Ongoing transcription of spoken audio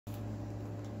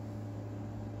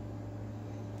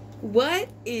What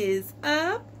is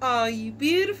up, all you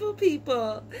beautiful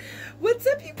people? What's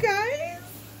up, you guys?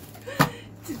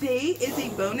 Today is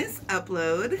a bonus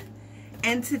upload,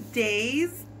 and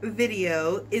today's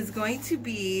video is going to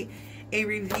be a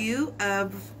review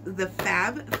of the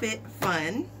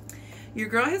FabFitFun. Your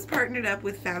girl has partnered up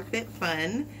with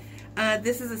FabFitFun.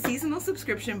 This is a seasonal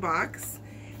subscription box,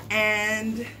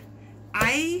 and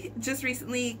I just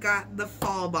recently got the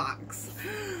fall box.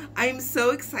 I'm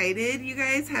so excited. You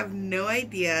guys have no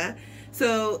idea.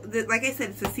 So, like I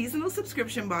said, it's a seasonal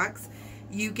subscription box.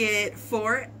 You get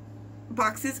 4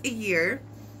 boxes a year.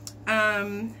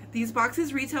 These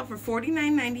boxes retail for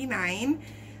 $49.99.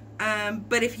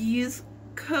 But if you use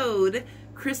code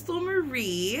Crystal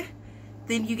Marie,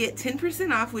 then you get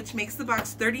 10% off, which makes the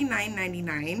box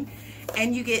 $39.99.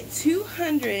 And you get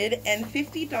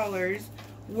 $250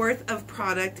 worth of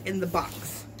product in the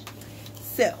box.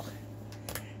 So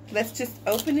let's just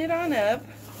open it on up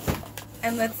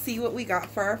and let's see what we got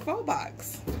for our fall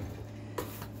box.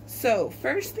 So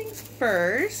first things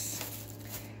first,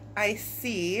 I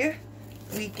see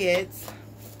we get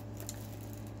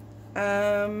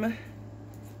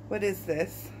what is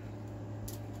this?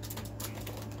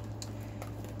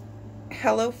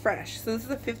 HelloFresh. So this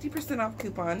is a 50% off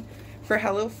coupon for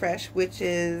HelloFresh, which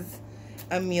is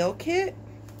a meal kit.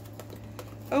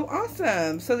 Oh,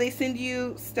 awesome. So they send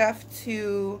you stuff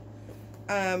to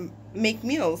make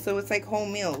meals. So it's like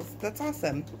home meals. That's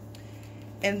awesome.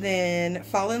 And then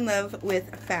fall in love with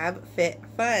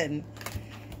FabFitFun.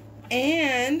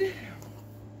 And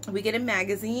we get a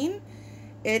magazine.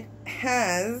 It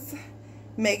has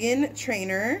Meghan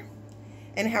Trainor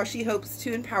and how she hopes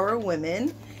to empower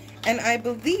women. And I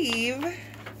believe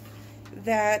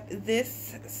that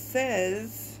this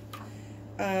says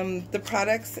the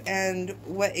products and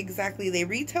what exactly they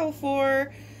retail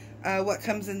for, what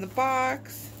comes in the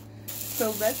box.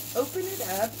 So let's open it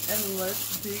up and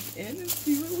let's dig in and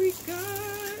see what we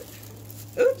got.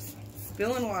 Oops,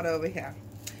 spilling water over here.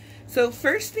 So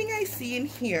first thing I see in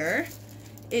here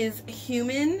is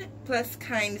Human Plus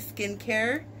Kind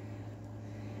skincare.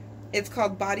 It's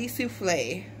called Body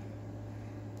Souffle.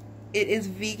 It is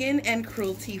vegan and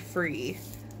cruelty free.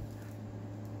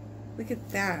 Look at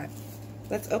that.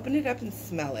 Let's open it up and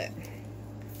smell it.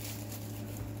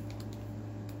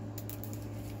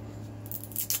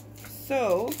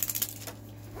 So,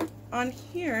 on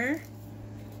here,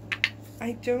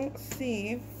 I don't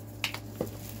see,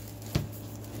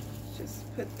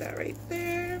 just put that right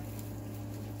there.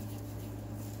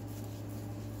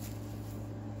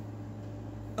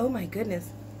 Oh my goodness.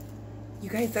 You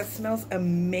guys, that smells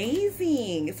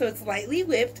amazing. So it's lightly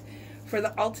whipped for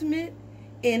the ultimate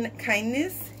in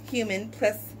kindness. Human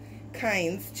Plus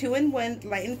Kind's 2-in-1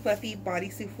 light and fluffy body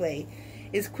souffle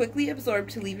is quickly absorbed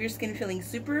to leave your skin feeling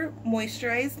super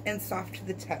moisturized and soft to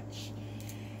the touch.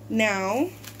 Now,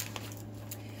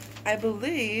 I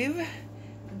believe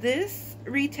this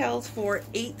retails for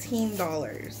 $18.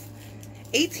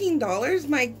 $18?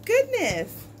 My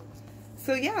goodness!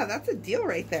 So yeah, that's a deal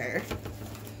right there.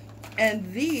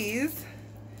 And these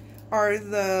are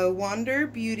the Wander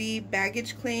Beauty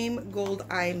Baggage Claim Gold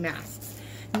Eye Masks.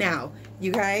 Now,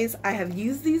 you guys, I have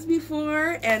used these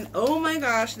before, and oh my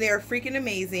gosh, they are freaking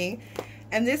amazing.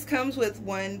 And this comes with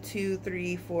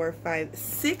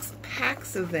 6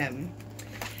 packs of them.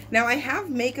 Now, I have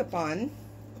makeup on,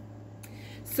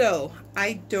 so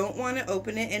I don't want to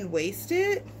open it and waste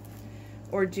it.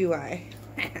 Or do I?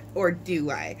 Or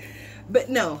do I? But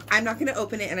no, I'm not going to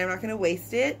open it and I'm not going to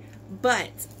waste it.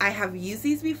 But I have used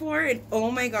these before, and oh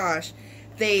my gosh,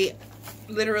 they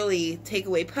literally take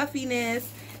away puffiness.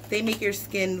 They make your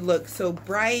skin look so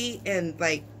bright and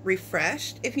like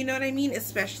refreshed, if you know what I mean.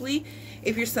 Especially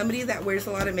if you're somebody that wears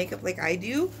a lot of makeup like I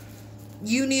do.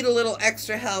 You need a little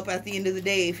extra help at the end of the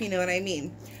day, if you know what I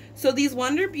mean. So these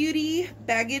Wander Beauty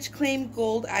Baggage Claim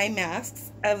Gold Eye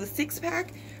Masks of the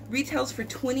 6-pack retails for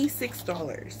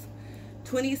 $26.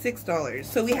 $26.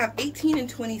 So we have 18 and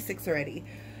 26 already.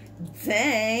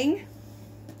 Dang.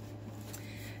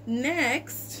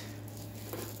 Next,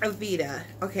 Aveda.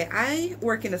 Okay, I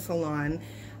work in a salon.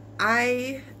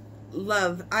 I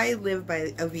live by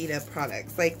Aveda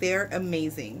products. Like, they're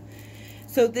amazing.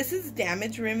 So this is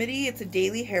Damage Remedy. It's a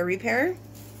daily hair repair.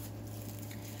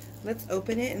 Let's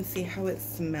open it and see how it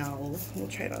smells. We'll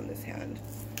try it on this hand.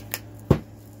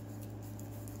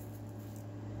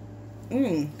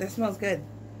 That smells good.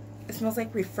 It smells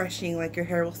like refreshing, like your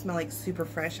hair will smell like super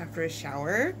fresh after a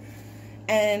shower.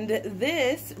 And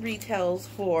this retails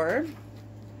for,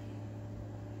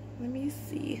 let me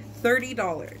see,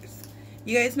 $30.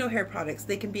 You guys know hair products,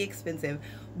 they can be expensive.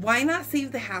 Why not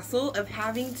save the hassle of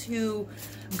having to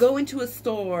go into a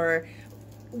store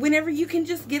whenever you can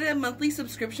just get a monthly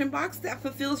subscription box that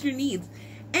fulfills your needs?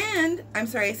 And, I'm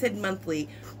sorry, I said monthly.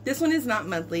 This one is not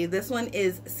monthly. This one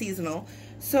is seasonal.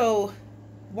 So,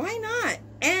 why not?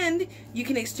 And you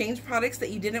can exchange products that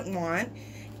you didn't want.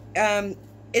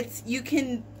 You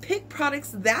can pick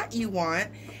products that you want,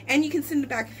 and you can send it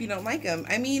back if you don't like them.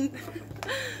 I mean,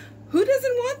 who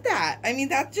doesn't want that? I mean,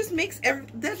 that just makes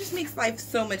life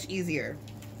so much easier.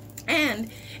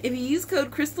 And if you use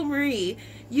code Crystal Marie,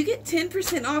 you get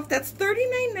 10% off. That's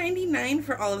 $39.99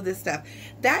 for all of this stuff.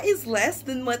 That is less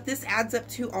than what this adds up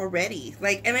to already.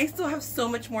 Like, and I still have so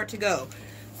much more to go.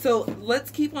 So let's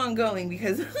keep on going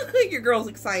because your girl's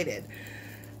excited.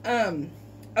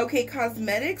 Okay,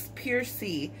 Cosmetics Pure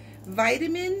C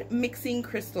Vitamin Mixing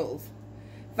Crystals.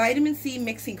 Vitamin C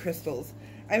Mixing Crystals.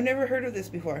 I've never heard of this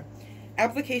before.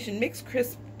 Application: mix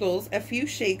crystals, a few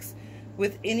shakes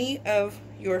with any of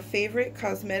your favorite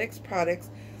cosmetics products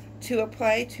to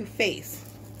apply to face.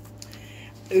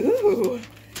 Ooh,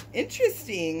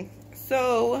 interesting.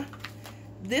 So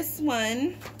this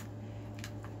one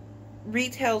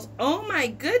retails, oh my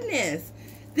goodness,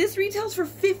 this retails for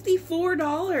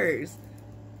 $54.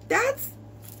 That's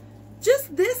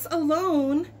just, this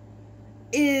alone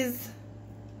is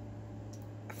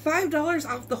 $5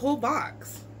 off the whole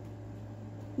box.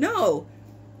 No,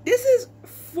 this is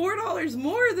 $4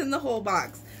 more than the whole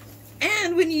box.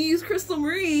 And when you use Crystal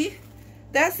Marie,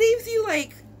 that saves you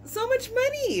like so much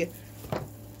money.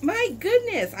 My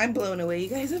goodness, I'm blown away, you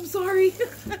guys. I'm sorry.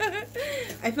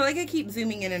 I feel like I keep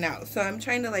zooming in and out, so I'm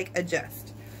trying to like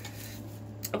adjust.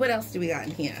 What else do we got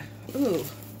in here? Ooh.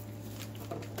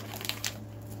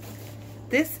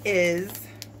 This is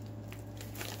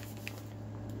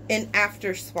an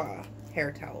after spa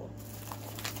hair towel.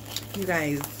 You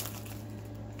guys,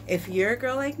 if you're a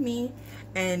girl like me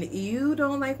and you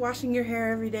don't like washing your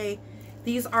hair every day,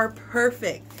 these are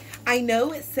perfect. I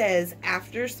know it says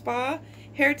after spa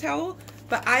hair towel,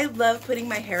 but I love putting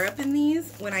my hair up in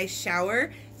these when I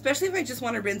shower, especially if I just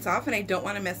want to rinse off and I don't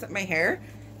want to mess up my hair.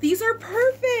 These are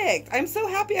perfect. I'm so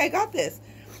happy I got this.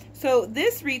 So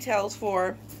this retails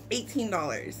for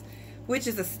 $18, which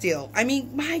is a steal. I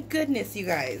mean, my goodness, you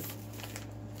guys.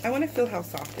 I want to feel how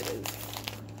soft it is.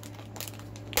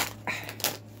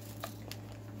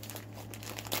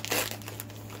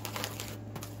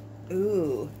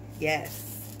 Ooh,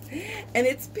 yes. And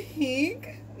it's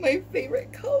pink. My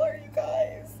favorite color, you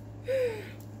guys.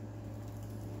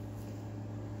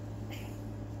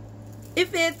 It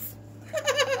fits.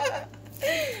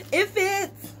 It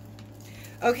fits.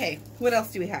 Okay, what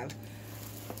else do we have?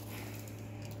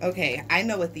 Okay, I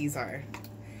know what these are.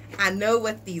 I know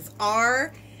what these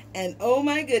are. And oh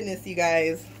my goodness, you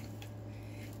guys.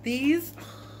 These,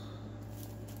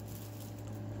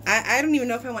 I don't even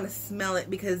know if I want to smell it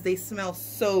because they smell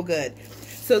so good.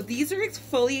 So these are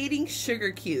exfoliating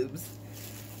sugar cubes.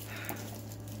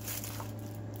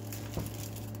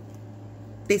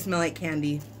 They smell like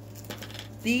candy.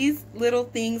 These little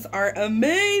things are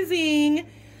amazing.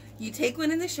 You take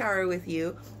one in the shower with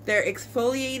you. They're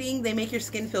exfoliating. They make your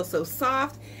skin feel so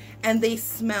soft. And they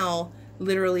smell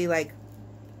literally like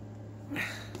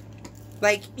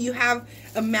you have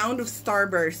a mound of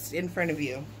Starburst in front of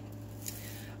you.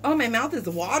 Oh, my mouth is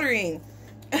watering.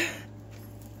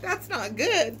 That's not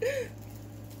good.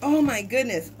 Oh my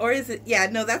goodness. Or is it? Yeah,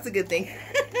 no, that's a good thing.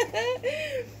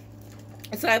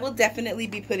 So I will definitely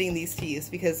be putting these to use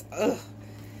because, ugh,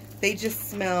 they just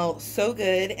smell so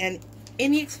good. And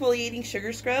any exfoliating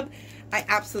sugar scrub, I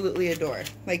absolutely adore.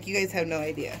 Like, you guys have no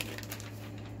idea.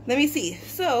 Let me see.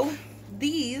 So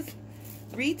these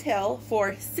retail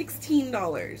for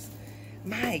 $16.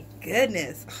 My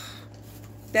goodness.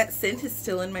 That scent is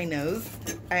still in my nose.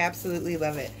 I absolutely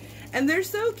love it. And they're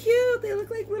so cute. They look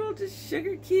like little just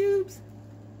sugar cubes.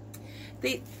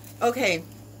 Okay,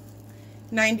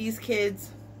 90s kids,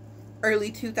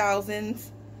 early 2000s.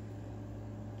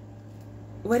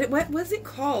 What was it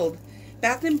called?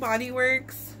 Bath and Body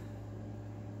Works,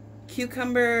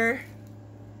 cucumber,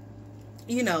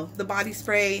 you know, the body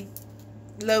spray,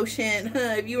 lotion.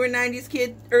 If you were a 90s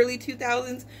kid, early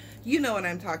 2000s, you know what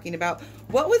I'm talking about.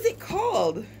 What was it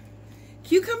called?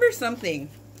 Cucumber something.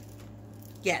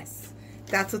 Yes,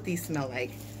 that's what these smell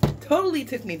like. Totally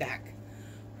took me back.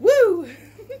 Woo!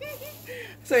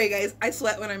 Sorry guys, I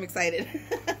sweat when I'm excited.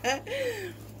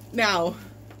 Now,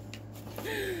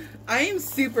 I am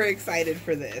super excited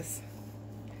for this.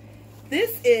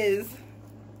 This is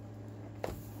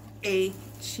a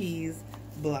cheese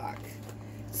block.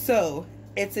 So,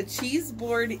 it's a cheese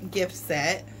board gift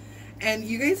set. And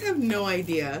you guys have no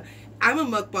idea. I'm a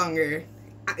mukbanger.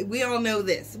 We all know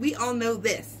this. We all know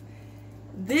this.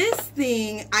 This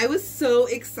thing I was so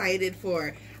excited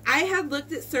for. I had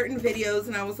looked at certain videos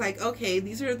and I was like, okay,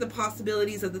 these are the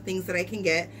possibilities of the things that I can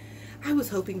get. I was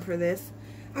hoping for this.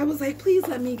 I was like, please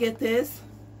let me get this.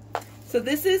 So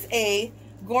this is a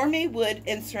gourmet wood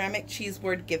and ceramic cheese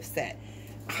board gift set.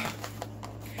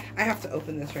 I have to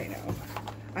open this right now.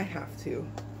 I have to,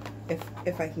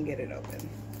 if I can get it open.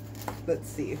 Let's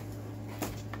see.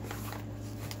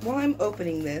 While I'm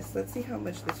opening this, let's see how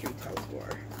much this retails for.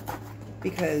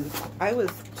 Because I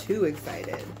was too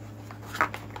excited.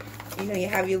 You know, you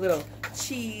have your little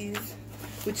cheese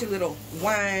with your little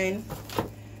wine.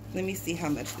 Let me see how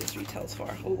much this retails for.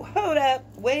 Oh, hold up.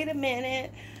 Wait a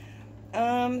minute.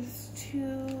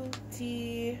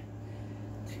 2D.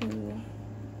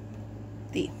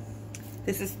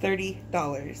 This is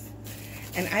 $30.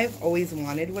 And I've always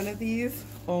wanted one of these.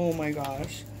 Oh my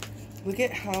gosh. Look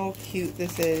at how cute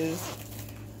this is.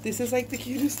 This is like the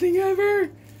cutest thing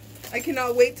ever. I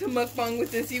cannot wait to mukbang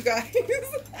with this, you guys.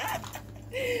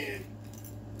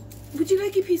 Would you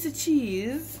like a piece of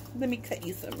cheese? Let me cut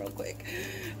you some real quick.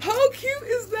 How cute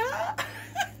is that?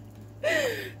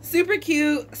 Super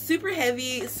cute, super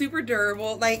heavy, super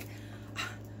durable. Like,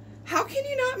 how can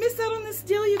you not miss out on this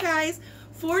deal, you guys?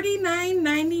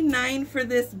 $49.99 for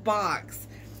this box.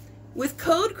 With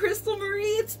code Crystal Marie,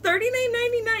 it's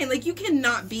 $39.99. Like, you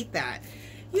cannot beat that.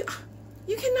 You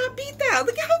cannot beat that.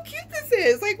 Look at how cute this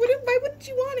is. Like, why wouldn't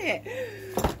you want it?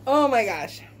 Oh my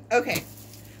gosh. Okay.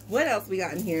 What else we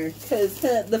got in here? Because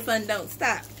the fun don't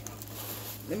stop.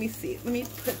 Let me see. Let me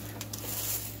put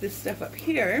this stuff up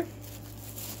here.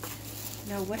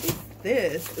 Now, what is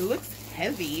this? It looks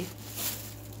heavy.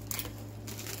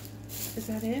 Is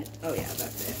that it? Oh, yeah,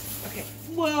 that's it. Okay.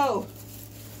 Whoa.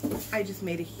 I just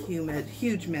made a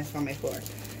huge mess on my floor.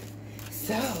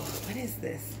 So, what is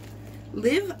this?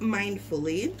 Live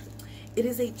Mindfully. It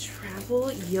is a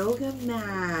travel yoga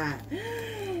mat.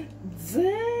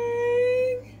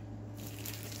 Dang.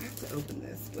 I have to open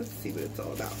this. Let's see what it's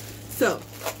all about. So,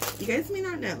 you guys may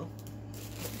not know,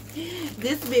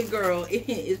 this big girl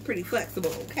is pretty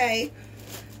flexible, okay?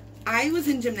 I was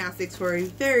in gymnastics for a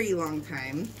very long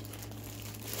time.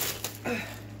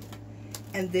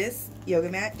 And this yoga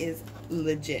mat is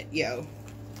legit, yo.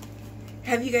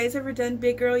 Have you guys ever done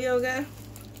big girl yoga?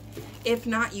 If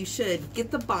not, you should.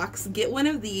 Get the box, get one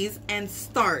of these, and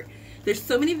start. There's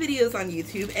so many videos on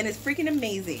YouTube, and it's freaking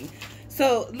amazing.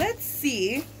 So, let's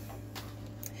see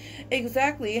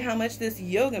exactly how much this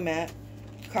yoga mat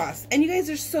costs. And you guys,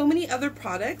 there's so many other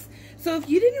products. So, if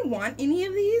you didn't want any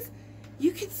of these,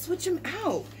 you could switch them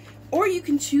out. Or you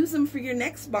can choose them for your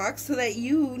next box so that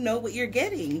you know what you're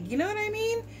getting. You know what I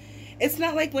mean? It's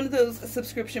not like one of those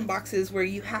subscription boxes where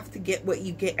you have to get what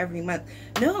you get every month.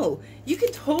 No, you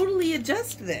can totally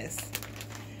adjust this.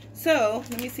 So,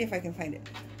 let me see if I can find it.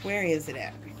 Where is it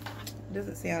at? It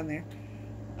doesn't say on there.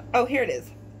 Oh, here it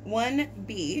is.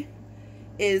 1B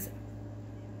is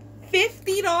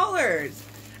 $50.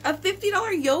 A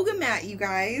 $50 yoga mat, you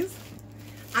guys.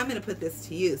 I'm going to put this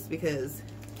to use because,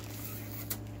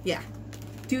 yeah,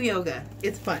 do yoga.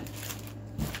 It's fun.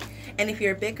 And if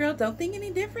you're a big girl, don't think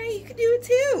any different. You can do it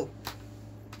too.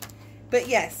 But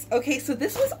yes, okay, so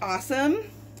this was awesome.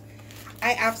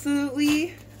 I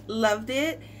absolutely loved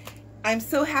it. I'm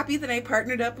so happy that I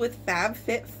partnered up with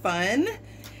FabFitFun.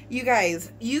 You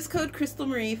guys, use code Crystal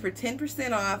Marie for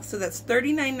 10% off. So that's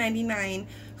 $39.99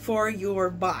 for your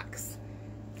box.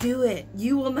 Do it.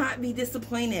 You will not be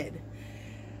disappointed.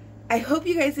 I hope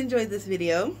you guys enjoyed this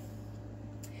video.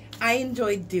 I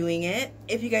enjoyed doing it.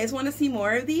 If you guys want to see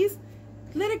more of these,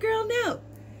 let a girl know.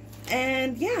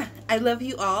 And yeah, I love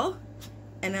you all.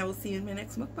 And I will see you in my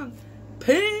next mukbang.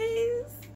 Peace!